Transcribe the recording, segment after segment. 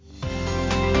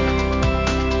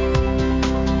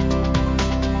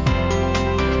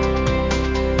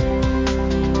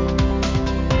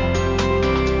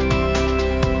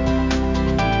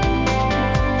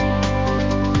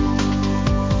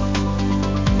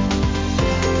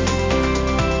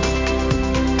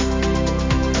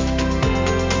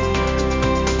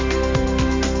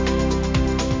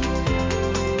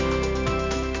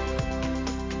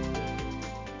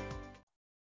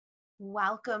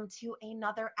welcome to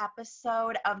another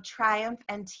episode of Triumph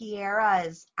and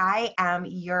Tiaras. I am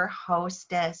your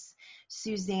hostess,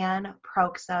 Suzanne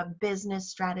Proxa, business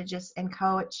strategist and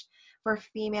coach for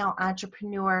female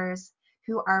entrepreneurs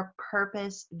who are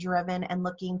purpose-driven and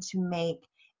looking to make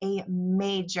a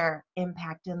major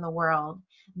impact in the world.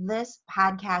 This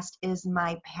podcast is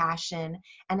my passion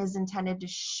and is intended to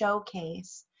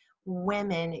showcase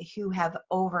women who have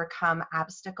overcome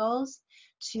obstacles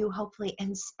to hopefully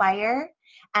inspire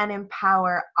and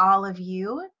empower all of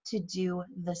you to do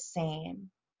the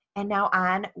same. And now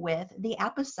on with the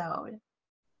episode.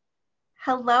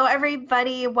 Hello,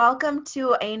 everybody. Welcome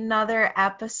to another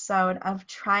episode of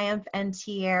Triumph and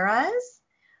Tiaras.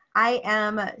 I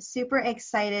am super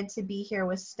excited to be here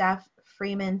with Steph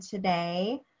Freeman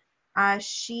today.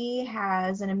 She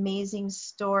has an amazing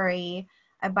story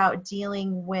about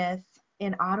dealing with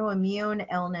an autoimmune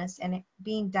illness and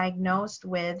being diagnosed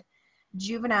with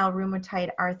juvenile rheumatoid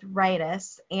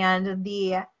arthritis. And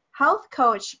the health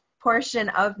coach portion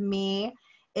of me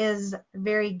is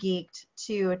very geeked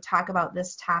to talk about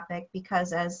this topic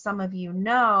because, as some of you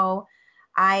know,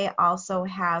 I also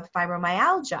have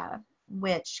fibromyalgia,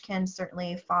 which can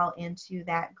certainly fall into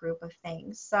that group of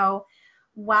things. So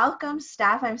welcome,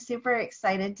 Steph. I'm super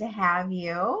excited to have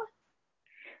you.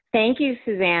 Thank you,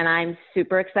 Suzanne. I'm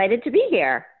super excited to be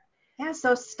here. Yeah,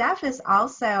 so Steph is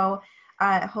also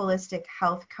a holistic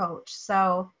health coach.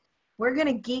 So we're going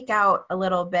to geek out a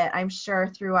little bit, I'm sure,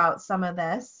 throughout some of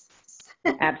this.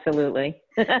 Absolutely.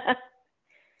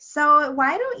 So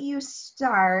why don't you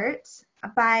start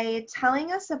by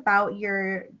telling us about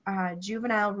your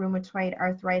juvenile rheumatoid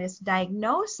arthritis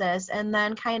diagnosis and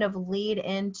then kind of lead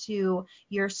into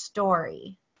your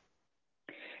story?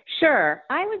 Sure.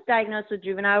 I was diagnosed with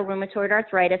juvenile rheumatoid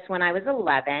arthritis when I was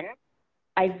 11.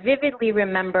 I vividly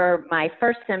remember my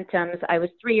first symptoms. I was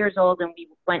 3 years old and we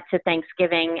went to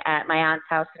Thanksgiving at my aunt's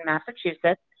house in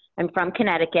Massachusetts. I'm from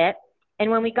Connecticut.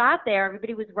 And when we got there,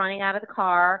 everybody was running out of the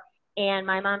car. And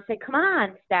my mom said, "Come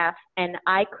on, Steph." And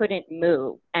I couldn't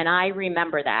move. And I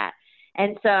remember that.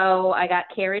 And so I got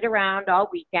carried around all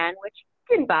weekend, which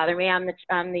didn't bother me.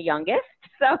 I'm the youngest,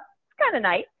 so it's kind of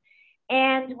nice.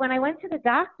 And when I went to the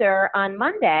doctor on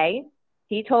Monday,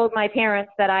 he told my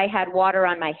parents that I had water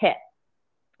on my hip,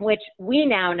 which we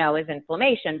now know is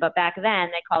inflammation, but back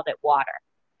then they called it water.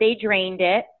 They drained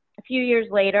it. A few years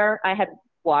later, I had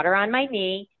water on my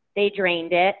knee. They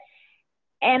drained it.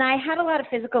 And I had a lot of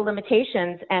physical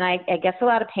limitations and I guess a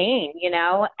lot of pain,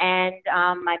 and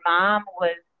my mom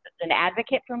was an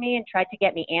advocate for me and tried to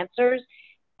get me answers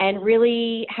and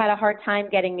really had a hard time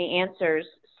getting me answers.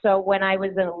 So when I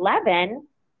was 11,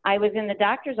 I was in the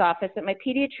doctor's office at my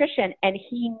pediatrician, and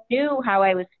he knew how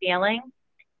I was feeling.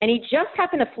 And he just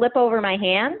happened to flip over my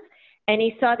hands, and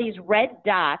he saw these red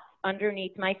dots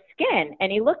underneath my skin.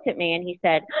 And he looked at me, and he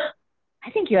said,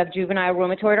 "I think you have juvenile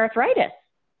rheumatoid arthritis."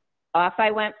 Off I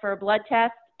went for a blood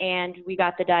test, and we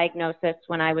got the diagnosis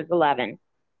when I was 11.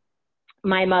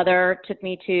 My mother took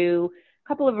me to a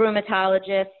couple of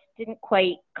rheumatologists, didn't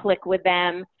quite click with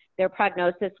them. Their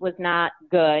prognosis was not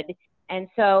good. And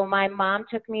so my mom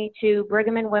took me to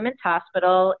Brigham and Women's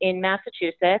Hospital in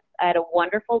Massachusetts. I had a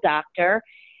wonderful doctor.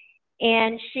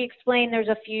 And she explained there's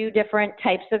a few different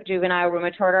types of juvenile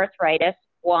rheumatoid arthritis.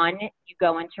 One, you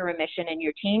go into remission in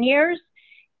your teen years.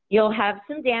 You'll have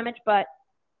some damage, but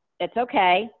it's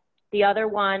okay. The other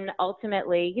one,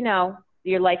 ultimately,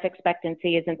 your life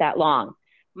expectancy isn't that long.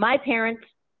 My parents,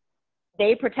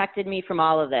 they protected me from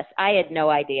all of this. I had no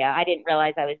idea. I didn't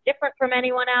realize I was different from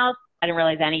anyone else. I didn't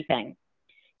realize anything.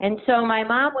 And so my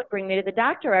mom would bring me to the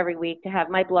doctor every week to have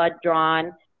my blood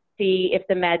drawn, see if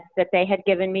the meds that they had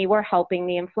given me were helping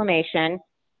the inflammation.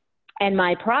 And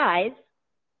my prize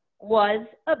was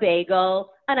a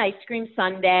bagel, an ice cream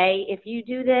sundae. If you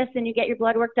do this and you get your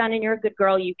blood work done and you're a good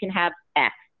girl, you can have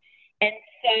X. And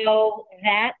so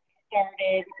that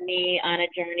started me on a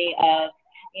journey of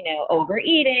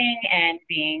overeating and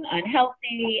being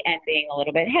unhealthy and being a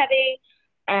little bit heavy.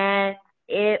 And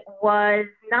it was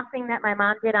nothing that my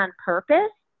mom did on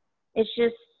purpose. It's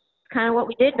just kind of what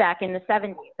we did back in the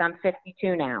 70s. I'm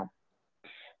 52 now.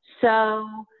 So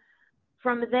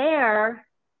from there,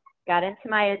 got into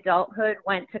my adulthood,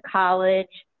 went to college,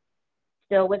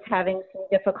 still was having some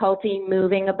difficulty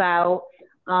moving about,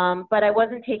 but I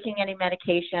wasn't taking any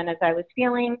medication as I was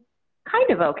feeling kind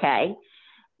of okay.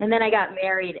 And then I got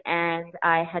married and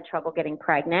I had trouble getting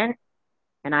pregnant,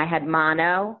 and I had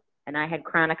mono, and I had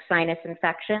chronic sinus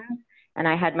infections, and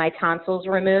I had my tonsils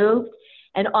removed.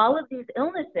 And all of these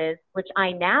illnesses, which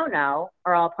I now know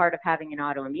are all part of having an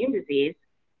autoimmune disease,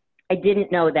 I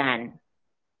didn't know then.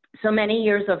 So many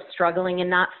years of struggling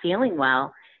and not feeling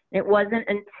well. It wasn't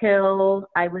until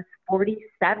I was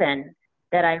 47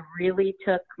 that I really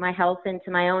took my health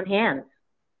into my own hands.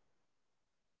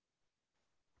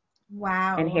 And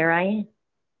Wow. here I am.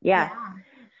 Yeah. Yeah.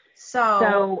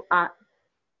 So So,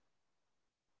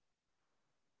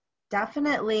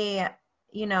 definitely,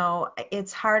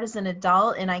 it's hard as an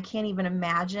adult, and I can't even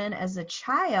imagine as a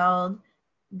child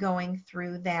going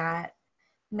through that.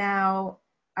 Now,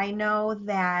 I know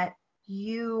that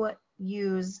you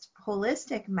used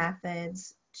holistic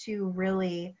methods to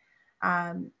really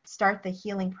start the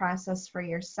healing process for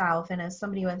yourself. And as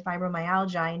somebody with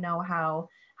fibromyalgia, I know how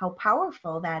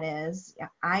powerful that is.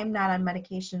 I'm not on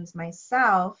medications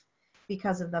myself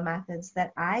because of the methods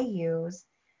that I use.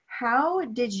 How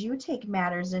did you take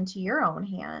matters into your own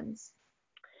hands?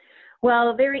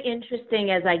 well, very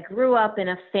interesting as I grew up in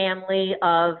a family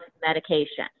of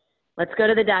medication. Let's go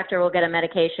to the doctor, we'll get a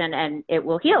medication and it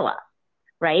will heal us,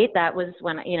 right? That was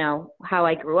when, how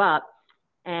I grew up.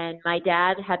 And my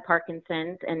dad had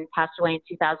Parkinson's and passed away in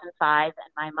 2005. And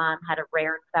my mom had a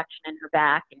rare infection in her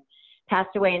back and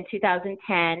passed away in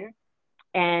 2010.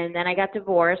 And then I got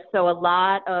divorced. So a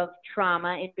lot of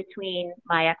trauma in between.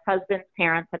 My ex-husband's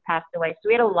parents had passed away. So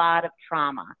we had a lot of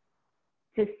trauma.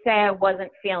 To say I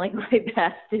wasn't feeling my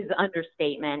best is an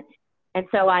understatement. And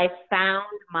so I found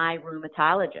my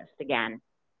rheumatologist again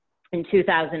in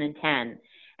 2010.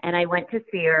 And I went to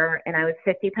see her, and I was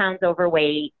 50 pounds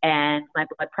overweight, and my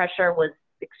blood pressure was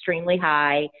extremely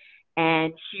high.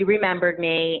 And she remembered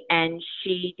me, and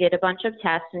she did a bunch of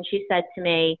tests, and she said to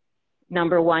me,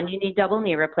 number one, you need double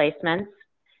knee replacements.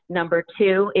 Number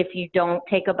two, if you don't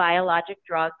take a biologic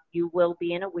drug, you will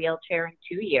be in a wheelchair in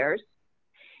 2 years.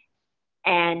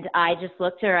 And I just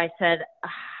looked at her, I said,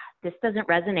 this doesn't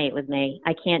resonate with me.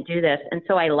 I can't do this. And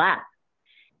so I left.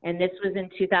 And this was in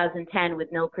 2010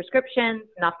 with no prescriptions,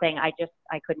 nothing. I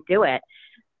couldn't do it.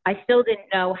 I still didn't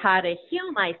know how to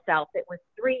heal myself. It was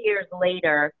 3 years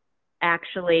later,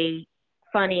 actually,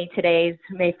 funny, today's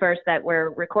May 1st that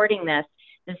we're recording this.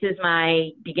 This is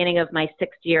my beginning of my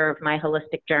 6th year of my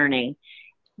holistic journey.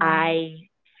 I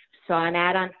saw an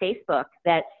ad on Facebook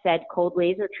that said cold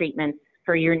laser treatments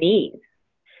for your knees.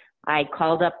 I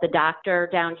called up the doctor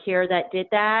down here that did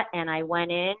that, and I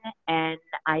went in and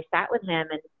I sat with him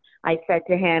and I said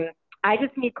to him, I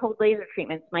just need cold laser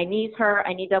treatments. My knees hurt.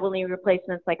 I need double knee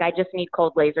replacements. Like, I just need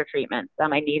cold laser treatments on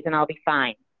my knees and I'll be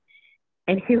fine.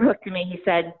 And he looked at me, he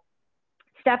said,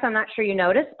 Steph, I'm not sure you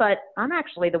noticed, but I'm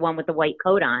actually the one with the white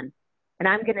coat on, and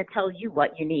I'm going to tell you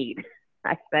what you need.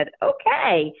 I said,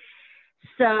 okay.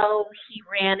 So he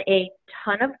ran a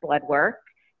ton of blood work.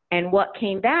 And what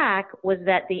came back was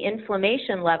that the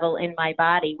inflammation level in my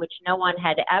body, which no one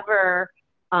had ever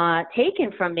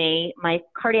taken from me, my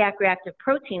cardiac reactive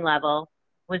protein level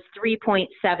was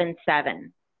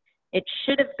 3.77. It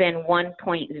should have been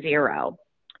 1.0.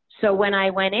 So when I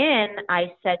went in,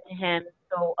 I said to him,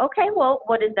 so, okay, well,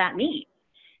 what does that mean?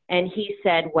 And he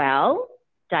said, well,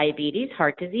 diabetes,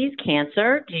 heart disease,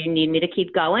 cancer. Do you need me to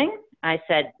keep going? I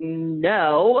said,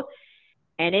 no.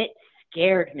 And it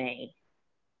scared me.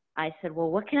 I said, well,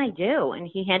 what can I do? And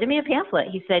he handed me a pamphlet.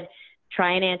 He said,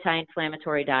 try an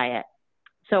anti-inflammatory diet.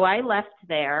 So I left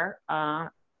there on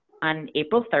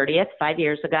April 30th, 5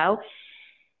 years ago,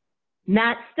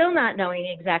 still not knowing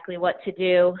exactly what to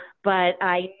do, but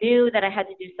I knew that I had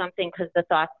to do something because the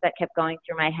thoughts that kept going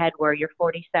through my head were, you're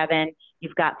 47,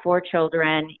 you've got 4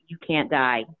 children, you can't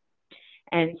die.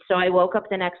 And so I woke up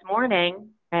the next morning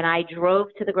and I drove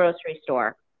to the grocery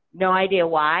store. No idea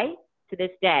why to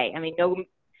this day. I mean,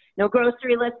 no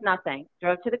grocery list, nothing.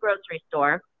 Drove to the grocery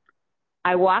store.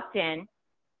 I walked in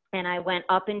and I went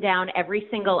up and down every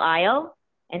single aisle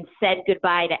and said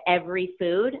goodbye to every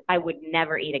food I would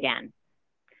never eat again.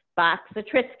 Box of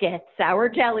Triscuits, sour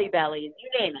Jelly Bellies,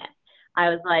 you name it. I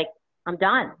was like, I'm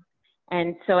done.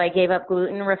 And so I gave up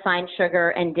gluten, refined sugar,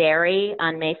 and dairy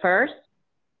on May 1st.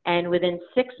 And within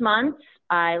 6 months,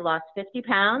 I lost 50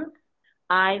 pounds.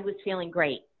 I was feeling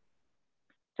great.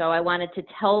 So I wanted to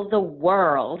tell the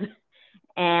world.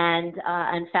 And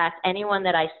in fact, anyone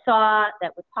that I saw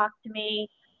that would talk to me,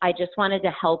 I just wanted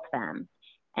to help them.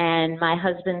 And my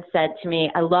husband said to me,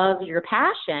 I love your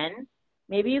passion.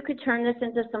 Maybe you could turn this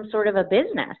into some sort of a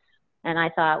business. And I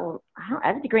thought, well, I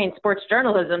have a degree in sports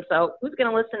journalism, so who's going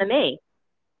to listen to me?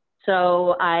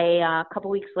 So I, a couple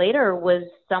weeks later, was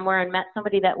somewhere and met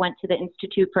somebody that went to the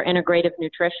Institute for Integrative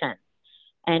Nutrition.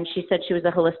 And she said she was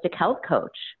a holistic health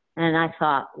coach. And I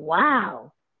thought,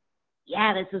 wow,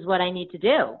 yeah, this is what I need to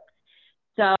do.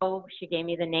 So she gave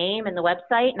me the name and the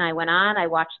website, and I went on. I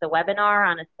watched the webinar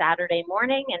on a Saturday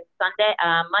morning, and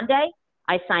Monday,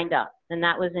 I signed up, and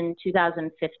that was in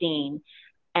 2015.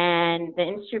 And the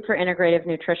Institute for Integrative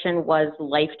Nutrition was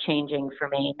life-changing for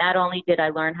me. Not only did I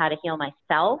learn how to heal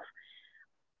myself,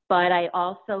 but I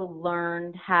also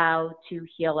learned how to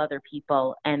heal other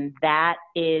people. And that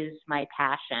is my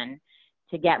passion,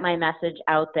 to get my message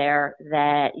out there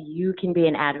that you can be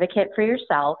an advocate for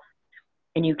yourself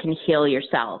and you can heal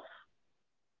yourself.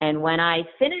 And when I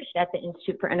finished at the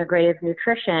Institute for Integrative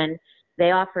Nutrition,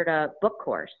 they offered a book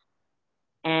course.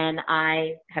 And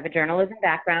I have a journalism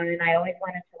background, and I always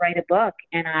wanted to write a book.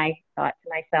 And I thought to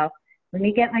myself, let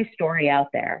me get my story out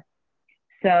there.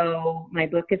 So my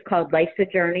book is called Life's a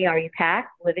Journey, Are You Packed?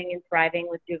 Living and Thriving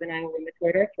with Juvenile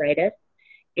Rheumatoid Arthritis.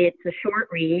 It's a short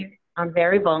read. I'm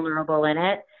very vulnerable in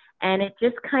it. And it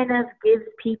just kind of gives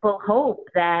people hope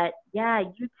that, yeah,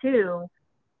 you too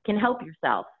can help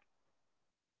yourself.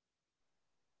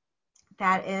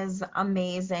 That is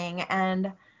amazing.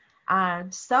 And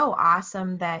so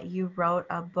awesome that you wrote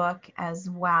a book as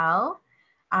well.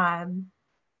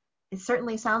 It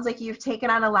certainly sounds like you've taken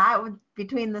on a lot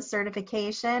between the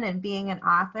certification and being an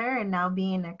author and now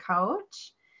being a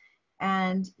coach.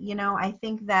 And, I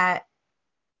think that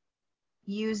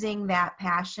using that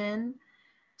passion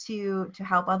to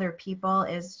help other people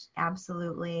is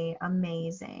absolutely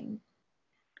amazing.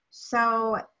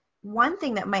 So one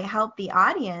thing that might help the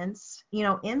audience,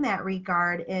 in that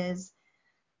regard is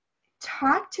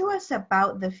talk to us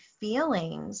about the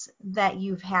feelings that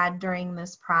you've had during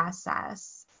this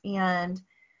process and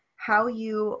how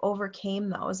you overcame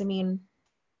those. I mean,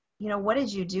 what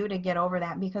did you do to get over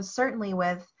that? Because certainly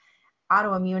with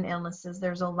autoimmune illnesses,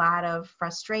 there's a lot of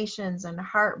frustrations and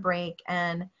heartbreak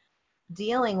and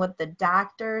dealing with the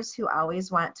doctors who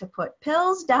always want to put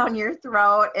pills down your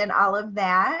throat and all of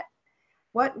that.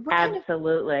 What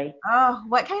Absolutely.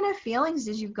 What kind of feelings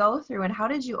did you go through and how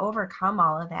did you overcome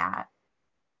all of that?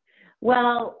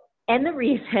 Well, and the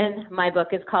reason my book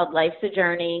is called Life's a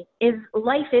Journey is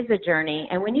life is a journey.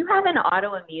 And when you have an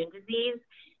autoimmune disease,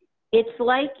 it's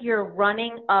like you're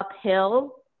running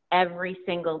uphill every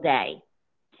single day.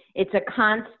 It's a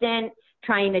constant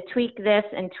trying to tweak this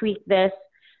and tweak this.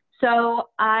 So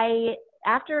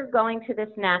after going to this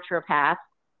naturopath,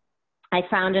 I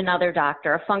found another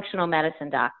doctor, a functional medicine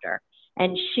doctor,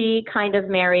 and she kind of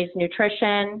marries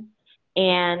nutrition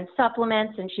and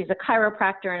supplements, and she's a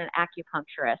chiropractor and an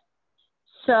acupuncturist.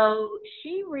 So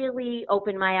she really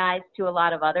opened my eyes to a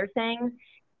lot of other things.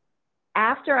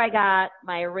 After I got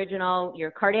my original,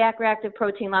 your cardiac reactive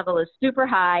protein level is super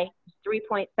high,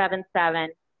 3.77,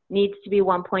 needs to be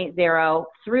 1.0.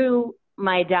 Through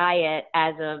my diet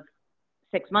as of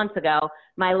 6 months ago,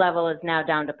 my level is now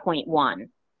down to 0.1.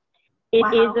 It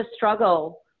Wow. is a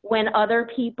struggle when other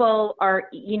people are,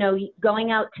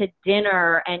 going out to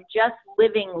dinner and just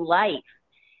living life.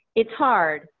 It's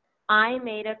hard. I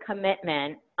made a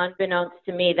commitment, unbeknownst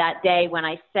to me, that day when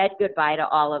I said goodbye to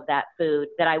all of that food,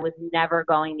 that I was never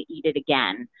going to eat it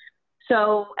again.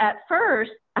 So at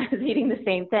first, I was eating the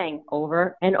same thing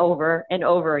over and over and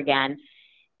over again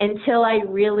until I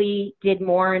really did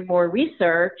more and more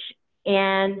research.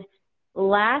 And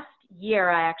last year,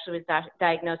 I actually was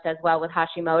diagnosed as well with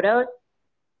Hashimoto's,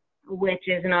 which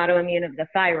is an autoimmune of the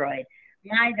thyroid.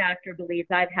 My doctor believes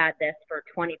I've had this for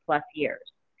 20 plus years.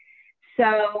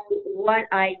 So what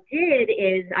I did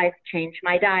is I've changed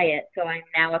my diet. So I'm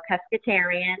now a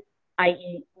pescatarian. I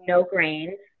eat no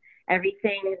grains.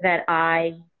 Everything that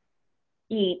I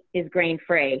eat is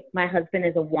grain-free. My husband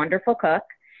is a wonderful cook.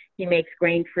 He makes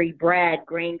grain-free bread,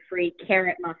 grain-free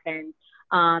carrot muffins.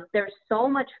 There's so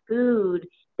much food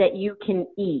that you can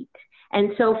eat.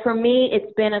 And so for me,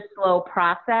 it's been a slow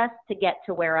process to get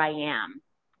to where I am.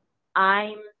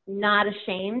 I'm not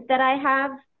ashamed that I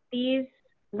have these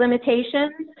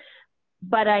limitations,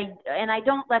 but I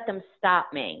don't let them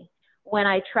stop me. When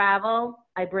I travel,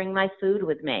 I bring my food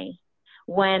with me.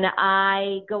 When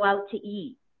I go out to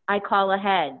eat, I call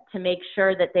ahead to make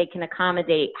sure that they can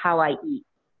accommodate how I eat.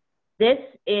 This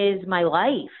is my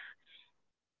life.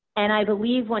 And I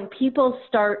believe when people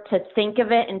start to think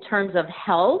of it in terms of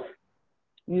health,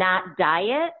 not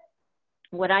diet,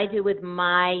 what I do with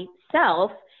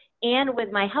myself and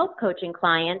with my health coaching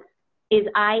clients is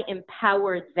I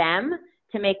empower them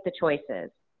to make the choices.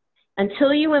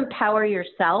 Until you empower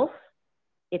yourself,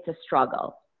 it's a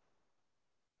struggle.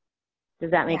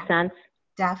 Does that make sense?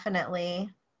 Definitely.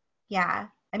 Yeah.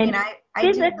 I mean,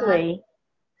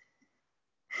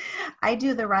 I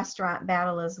do the restaurant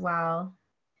battle as well.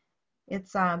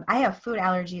 It's I have food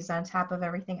allergies on top of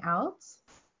everything else.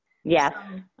 Yes,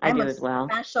 so I do as well.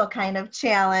 Special kind of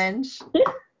challenge.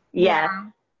 Yeah.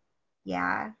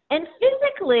 And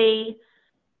physically,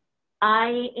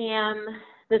 I am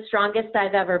the strongest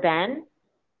I've ever been.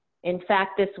 In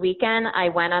fact, this weekend I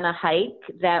went on a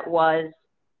hike that was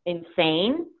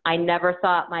insane. I never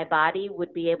thought my body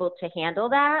would be able to handle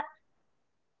that.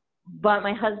 But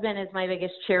my husband is my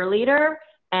biggest cheerleader,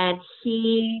 and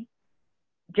he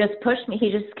just pushed me.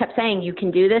 He just kept saying, you can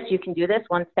do this,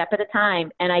 one step at a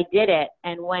time. And I did it.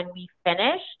 And when we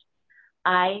finished,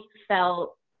 I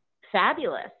felt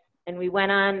fabulous. And we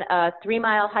went on a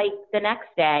 3-mile hike the next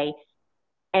day.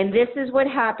 And this is what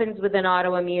happens with an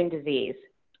autoimmune disease.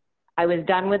 I was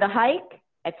done with the hike.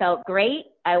 I felt great.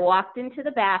 I walked into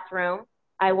the bathroom.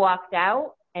 I walked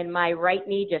out, and my right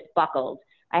knee just buckled.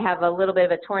 I have a little bit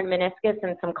of a torn meniscus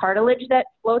and some cartilage that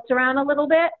floats around a little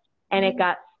bit, and it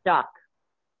got stuck.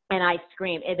 And I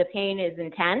screamed. The pain is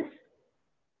intense.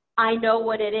 I know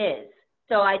what it is.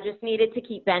 So I just needed to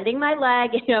keep bending my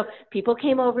leg. You know, people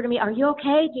came over to me, are you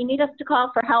okay? Do you need us to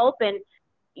call for help? And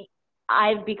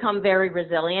I've become very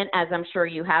resilient, as I'm sure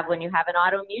you have. When you have an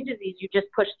autoimmune disease, you just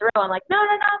push through. I'm like, no,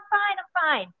 I'm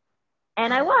fine.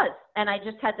 And I was. And I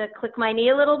just had to click my knee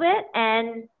a little bit,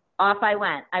 and off I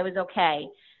went. I was okay.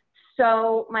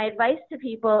 So my advice to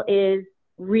people is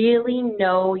really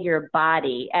know your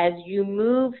body. As you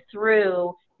move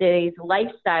through these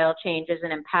lifestyle changes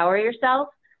and empower yourself,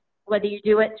 whether you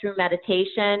do it through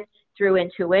meditation, through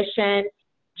intuition,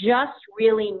 just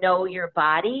really know your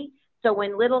body. So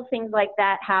when little things like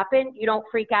that happen, you don't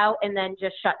freak out and then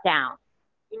just shut down.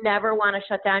 You never want to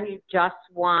shut down. You just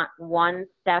want one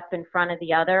step in front of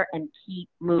the other and keep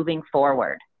moving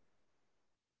forward.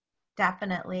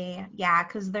 Definitely. Yeah,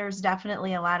 because there's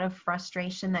definitely a lot of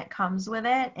frustration that comes with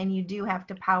it, and you do have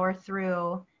to power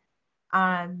through.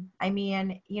 I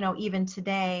mean, you know, even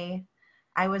today,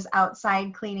 I was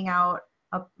outside cleaning out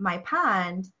my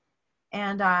pond,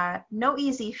 and no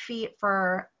easy feat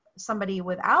for somebody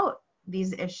without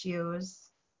these issues.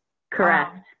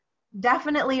 Correct.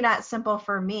 Definitely not simple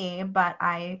for me, but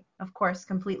I, of course,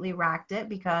 completely rocked it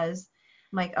because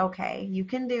I'm like, okay, you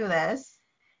can do this.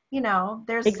 You know,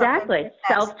 there's exactly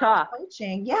self-talk.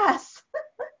 Coaching, yes.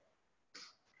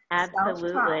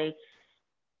 Absolutely.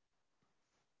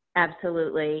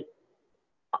 Absolutely.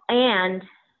 And,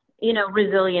 you know,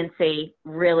 resiliency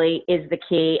really is the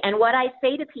key. And what I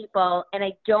say to people, and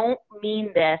I don't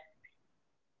mean this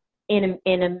in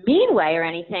a mean way or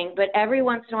anything, but every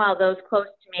once in a while, those close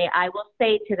to me, I will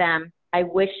say to them, I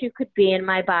wish you could be in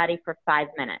my body for 5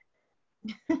 minutes.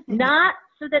 Not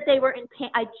so that they were in pain.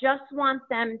 I just want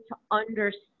them to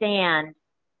understand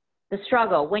the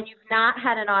struggle. When you've not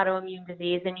had an autoimmune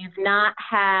disease and you've not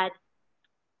had,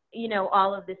 you know,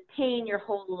 all of this pain your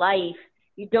whole life,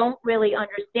 you don't really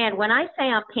understand. When I say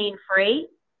I'm pain-free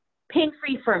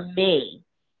for me,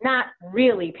 not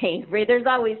really pain-free. There's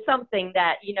always something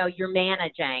that, you know, you're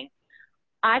managing.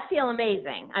 I feel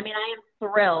amazing. I mean, I am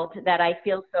thrilled that I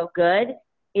feel so good.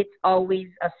 It's always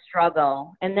a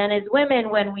struggle. And then as women,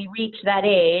 when we reach that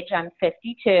age, I'm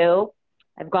 52,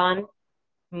 I've gone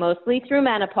mostly through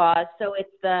menopause. So it's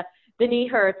the knee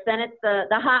hurts, then it's the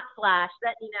hot flash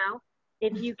that, you know,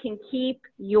 if you can keep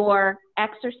your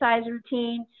exercise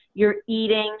routine, your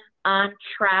eating on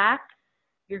track,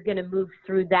 you're going to move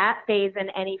through that phase and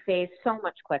any phase so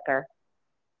much quicker.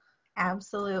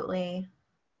 Absolutely.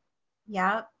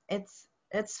 Yeah, it's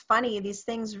funny. These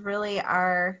things really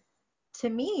are, to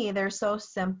me, they're so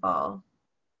simple.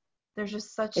 They're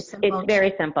just such simple. It's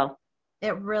very simple.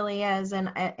 It really is,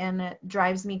 and it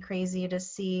drives me crazy to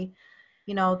see,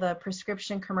 you know, the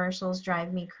prescription commercials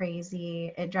drive me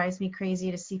crazy. It drives me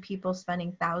crazy to see people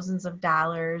spending thousands of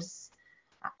dollars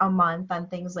a month on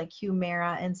things like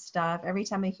Humira and stuff. Every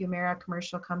time a Humira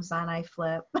commercial comes on, I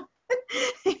flip.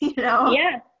 You know?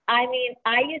 Yeah. I mean,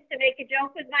 I used to make a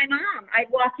joke with my mom. I'd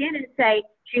walk in and say,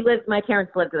 my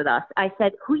parents lived with us. I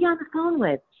said, who are you on the phone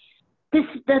with?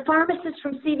 The pharmacist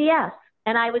from CVS.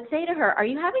 And I would say to her, are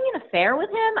you having an affair with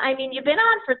him? I mean, you've been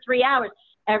on for 3 hours.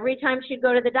 Every time she'd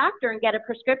go to the doctor and get a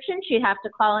prescription, she'd have to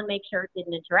call and make sure it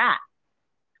didn't interact.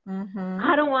 Mm-hmm.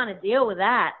 I don't want to deal with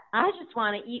that. I just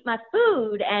want to eat my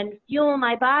food and fuel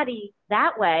my body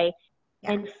that way.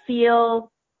 Yes. And feel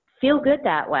good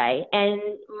that way. And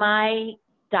my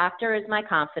doctor is my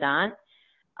confidant.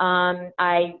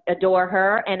 I adore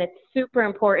her, and it's super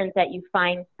important that you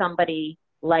find somebody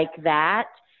like that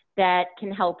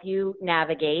can help you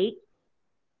navigate.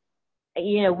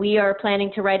 You know, we are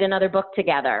planning to write another book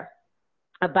together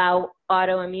about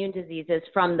autoimmune diseases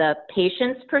from the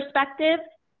patient's perspective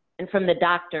and from the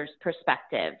doctor's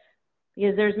perspective.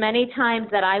 Because there's many times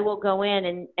that I will go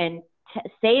in and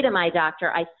say to my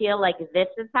doctor, I feel like this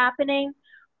is happening.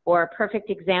 Or a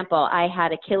perfect example, I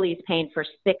had Achilles pain for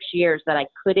 6 years that I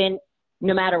couldn't,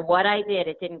 no matter what I did,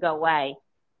 it didn't go away.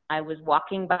 I was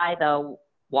walking by the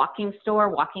walking store,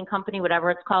 walking company, whatever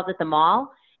it's called at the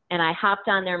mall. And I hopped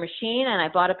on their machine and I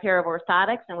bought a pair of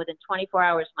orthotics, and within 24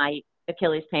 hours, my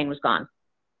Achilles pain was gone.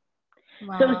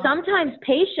 So Wow. sometimes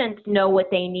patients know what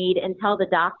they need and tell the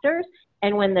doctors.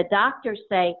 And when the doctors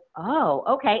say, oh,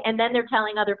 okay, and then they're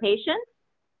telling other patients,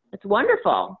 it's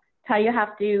wonderful. It's how you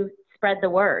have to spread the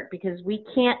word, because we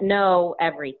can't know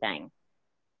everything.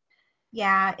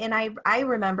 Yeah, and I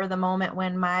remember the moment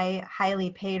when my highly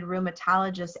paid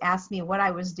rheumatologist asked me what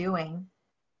I was doing.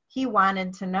 He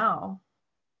wanted to know.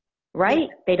 Right?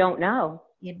 They don't know.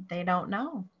 They don't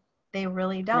know. They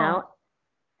really don't. No.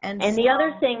 And And so, the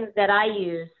other things that I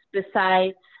use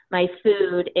besides my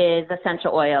food is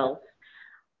essential oils.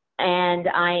 And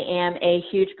I am a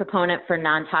huge proponent for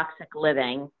non-toxic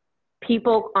living.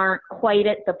 People aren't quite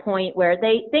at the point where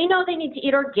they know they need to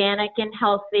eat organic and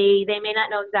healthy. They may not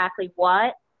know exactly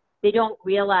what. They don't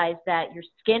realize that your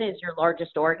skin is your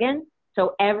largest organ.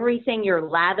 So everything you're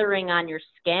lathering on your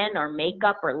skin or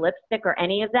makeup or lipstick or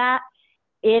any of that,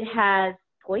 it has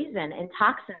poison and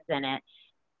toxins in it.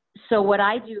 So what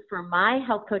I do for my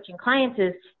health coaching clients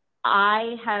is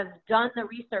I have done the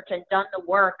research and done the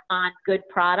work on good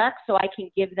products so I can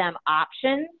give them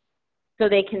options so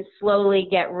they can slowly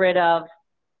get rid of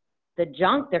the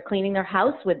junk they're cleaning their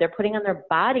house with, they're putting on their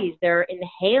bodies, they're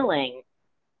inhaling.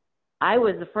 I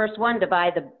was the first one to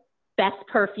buy the best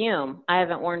perfume. I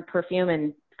haven't worn perfume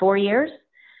in 4 years.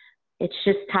 It's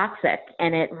just toxic,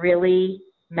 and it really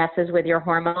messes with your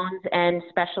hormones, and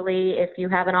especially if you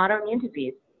have an autoimmune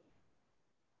disease.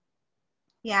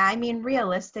 yeah, I mean,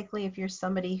 realistically, if you're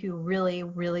somebody who really,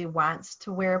 really wants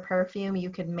to wear perfume, you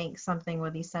could make something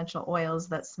with essential oils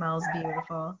that smells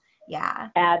beautiful. Yeah.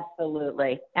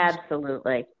 Absolutely.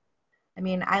 Absolutely. I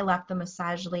mean, I left the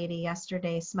massage lady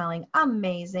yesterday smelling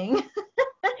amazing.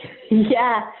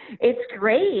 Yeah, it's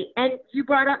great. And you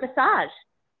brought up massage.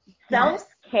 Yes.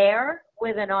 Self-care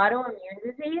with an autoimmune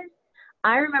disease.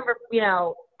 I remember,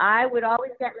 I would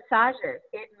always get massages.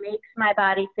 It makes my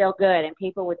body feel good. And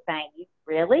people would say,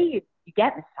 really? You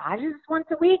get massages once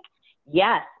a week?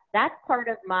 Yes, that's part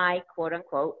of my quote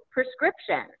unquote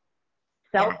prescription.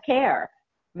 Yeah. Self-care,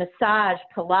 massage,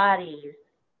 Pilates.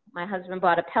 My husband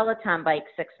bought a Peloton bike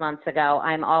 6 months ago.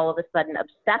 I'm all of a sudden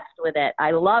obsessed with it.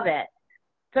 I love it.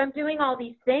 So I'm doing all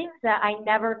these things that I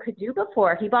never could do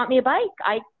before. He bought me a bike.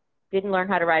 I didn't learn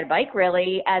how to ride a bike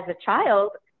really as a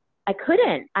child. I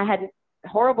couldn't. I had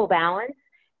horrible balance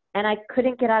and I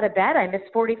couldn't get out of bed. I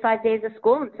missed 45 days of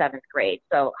school in 7th grade.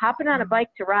 So hopping on a bike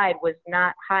to ride was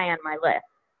not high on my list.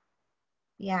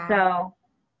 Yeah. So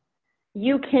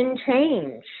you can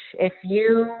change. If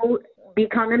you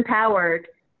become empowered,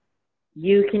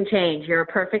 you can change. You're a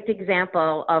perfect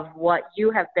example of what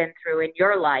you have been through in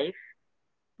your life,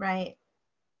 Right.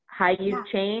 how Yeah. you've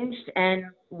changed, and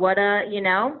what a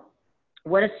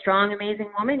strong,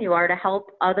 amazing woman you are to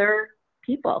help other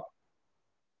people.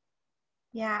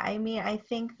 Yeah. I mean, I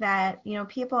think that,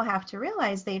 people have to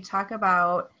realize they talk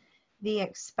about the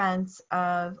expense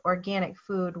of organic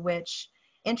food, which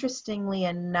interestingly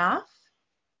enough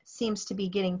seems to be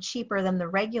getting cheaper than the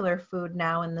regular food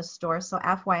now in the store. So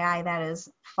FYI, that is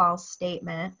false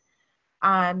statement.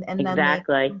 And then they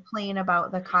Exactly. complain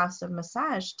about the cost of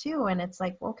massage too. And it's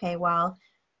like, okay, well,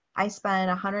 I spend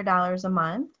 $100 a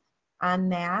month on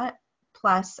that.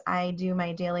 Plus I do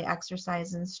my daily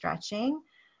exercise and stretching.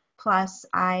 Plus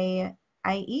I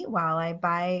eat well. I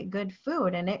buy good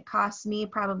food, and it costs me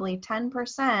probably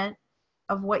 10%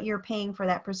 of what you're paying for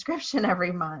that prescription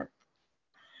every month.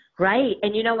 Right.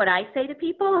 And you know what I say to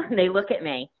people? They look at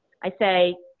me. I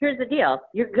say, here's the deal.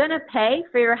 You're going to pay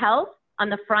for your health on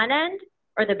the front end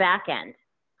or the back end.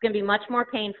 It's going to be much more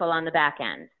painful on the back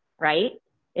end, right?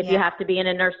 If you Yeah. have to be in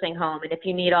a nursing home and if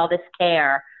you need all this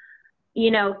care,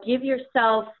 give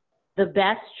yourself the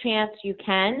best chance you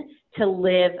can to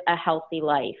live a healthy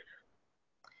life.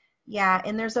 Yeah,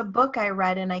 and there's a book I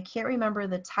read, and I can't remember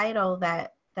the title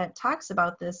that talks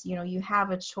about this. You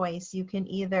have a choice. You can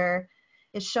either,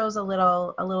 it shows a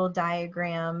little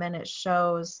diagram, and it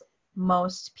shows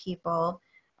most people,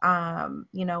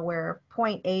 where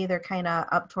point A, they're kind of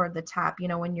up toward the top.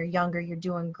 When you're younger, you're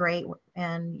doing great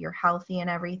and you're healthy and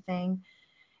everything.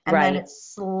 And then Right. it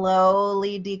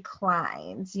slowly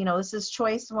declines. This is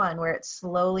choice one, where it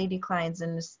slowly declines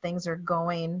and things are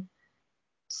going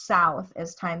south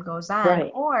as time goes on.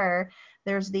 Right. Or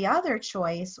there's the other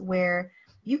choice where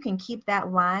you can keep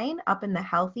that line up in the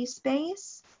healthy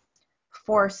space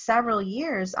for several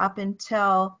years up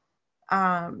until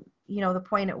the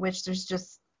point at which there's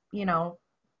just,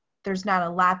 there's not a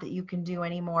lot that you can do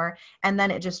anymore, and then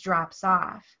it just drops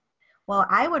off. Well,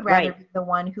 I would rather Right. be the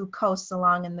one who coasts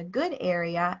along in the good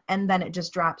area and then it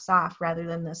just drops off rather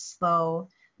than the slow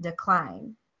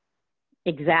decline.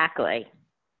 Exactly.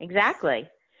 Exactly.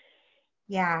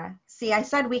 Yeah. See, I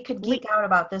said we could We geek out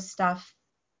about this stuff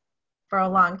for a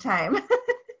long time.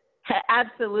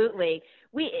 absolutely.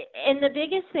 And the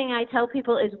biggest thing I tell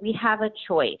people is we have a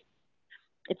choice.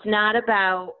 It's not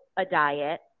about a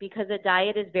diet because a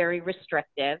diet is very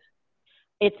restrictive.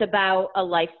 It's about a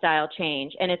lifestyle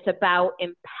change and it's about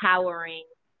empowering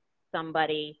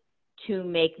somebody to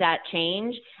make that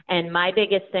change. And my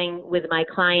biggest thing with my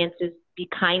clients is be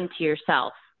kind to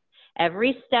yourself.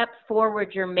 Every step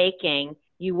forward you're making,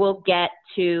 you will get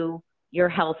to your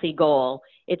healthy goal.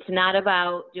 It's not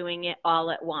about doing it all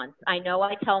at once. I know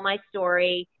I tell my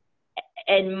story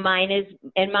and mine is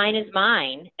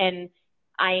mine. And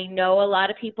I know a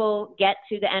lot of people get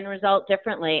to the end result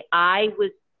differently. I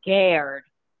was scared.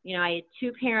 You know, I had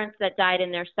two parents that died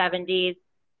in their 70s.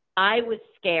 I was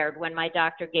scared when my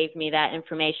doctor gave me that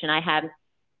information. I had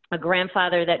a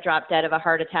grandfather that dropped dead of a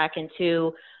heart attack and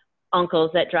two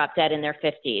uncles that dropped dead in their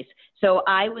 50s. So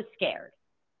I was scared.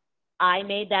 I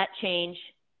made that change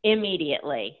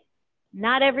immediately.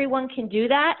 Not everyone can do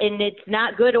that, and it's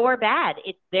not good or bad.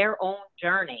 It's their own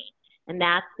journey. And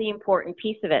that's the important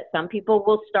piece of it. Some people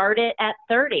will start it at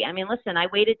 30. I mean, listen, I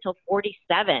waited till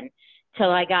 47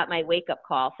 till I got my wake up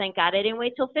call. Thank God I didn't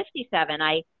wait till 57.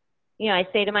 I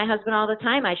say to my husband all the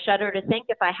time, I shudder to think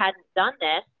if I hadn't done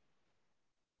this,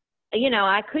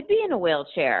 I could be in a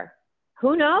wheelchair.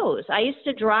 Who knows? I used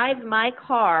to drive my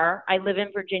car. I live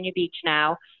in Virginia Beach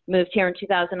now, moved here in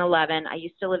 2011. I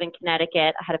used to live in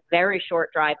Connecticut. I had a very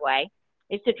short driveway.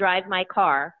 I used to drive my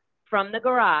car from the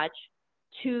garage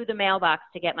to the mailbox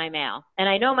to get my mail. And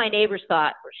I know my neighbors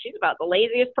thought, well, she's about the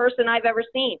laziest person I've ever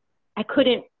seen. I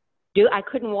couldn't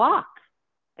walk.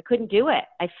 I couldn't do it.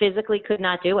 I physically could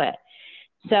not do it.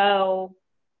 So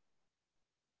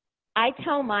I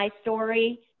tell my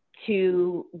story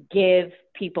to give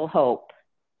people hope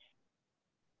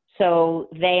so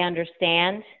they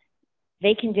understand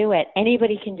they can do it.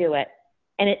 Anybody can do it.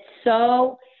 And it's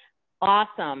so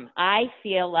awesome. I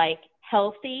feel like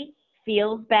healthy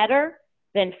feels better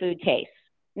than food tastes.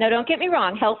 Now, don't get me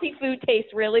wrong. Healthy food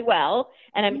tastes really well.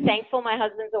 And I'm thankful my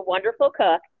husband's a wonderful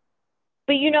cook.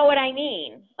 But you know what I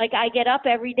mean? Like I get up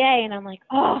every day and I'm like,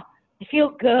 oh, I feel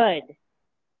good.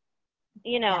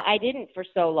 Yeah. I didn't for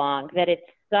so long that it's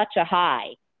such a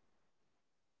high.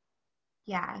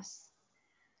 Yes.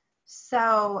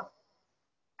 So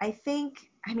I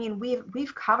mean,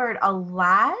 we've covered a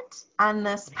lot on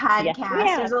this Yes, we podcast.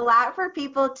 There's have. a lot for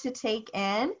people to take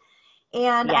in.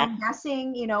 And Yes, I'm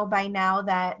guessing, by now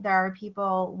that there are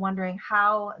people wondering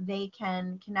how they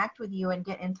can connect with you and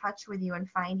get in touch with you and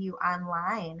find you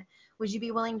online. Would you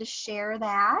be willing to share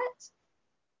that?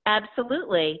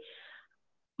 absolutely.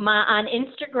 On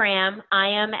Instagram, I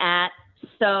am at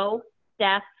So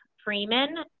Steph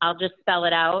Freeman. I'll just spell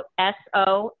it out: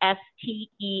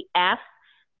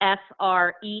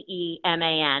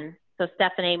 SOSTEFFREEMAN. So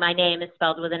Stephanie, my name is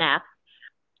spelled with an F.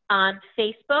 On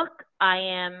Facebook, I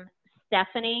am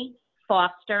Stephanie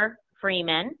Foster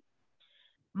Freeman.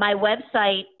 My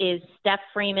website is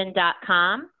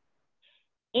stephfreeman.com.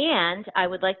 And I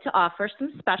would like to offer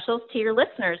some specials to your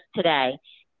listeners today.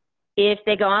 If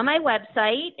they go on my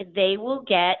website, they will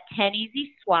get 10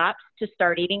 easy swaps to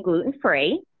start eating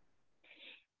gluten-free.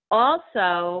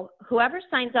 Also, whoever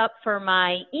signs up for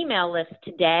my email list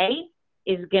today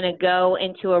is going to go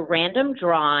into a random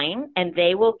drawing, and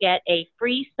they will get a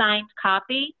free signed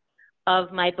copy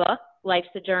of my book, Life's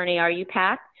a Journey, Are You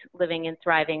Packed? Living and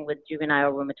Thriving with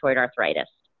Juvenile Rheumatoid Arthritis.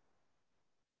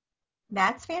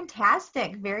 That's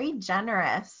fantastic. Very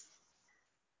generous.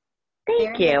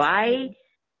 Thank Very you. exciting. I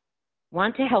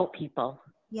want to help people.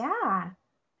 Yeah.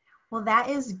 Well, that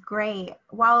is great.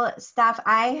 Well, Steph,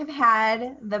 I have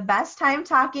had the best time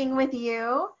talking with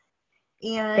you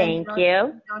and Thank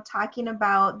you. talking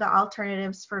about the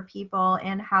alternatives for people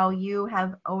and how you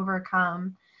have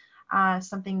overcome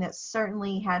something that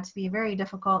certainly had to be very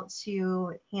difficult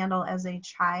to handle as a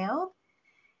child.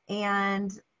 And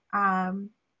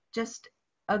just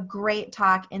a great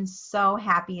talk, and so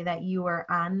happy that you were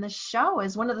on the show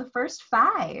as one of the first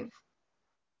 5.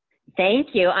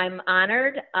 Thank you. I'm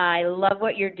honored. I love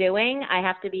what you're doing. I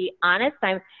have to be honest,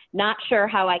 I'm not sure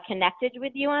how I connected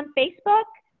with you on Facebook.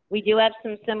 We do have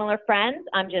some similar friends.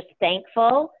 I'm just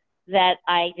thankful that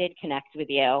I did connect with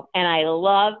you. And I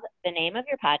love the name of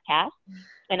your podcast.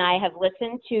 And I have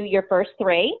listened to your first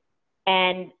 3,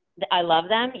 and I love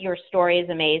them. Your story is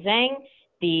amazing.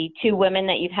 The 2 women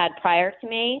that you've had prior to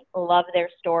me, love their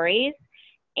stories.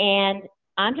 And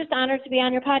I'm just honored to be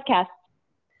on your podcast.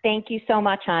 Thank you so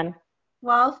much, hon.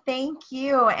 Well, thank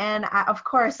you. And of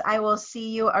course, I will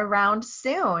see you around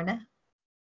soon.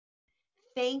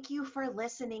 Thank you for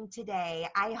listening today.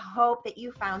 I hope that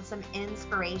you found some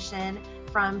inspiration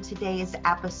from today's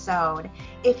episode.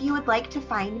 If you would like to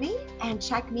find me and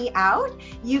check me out,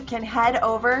 you can head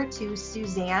over to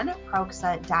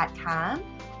SuzanneProxa.com.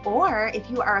 Or if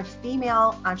you are a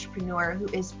female entrepreneur who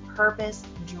is purpose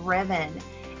driven,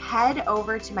 head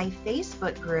over to my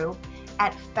Facebook group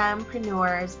at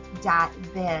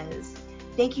fempreneurs.biz.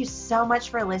 Thank you so much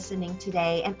for listening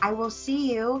today, and I will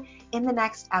see you in the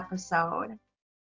next episode.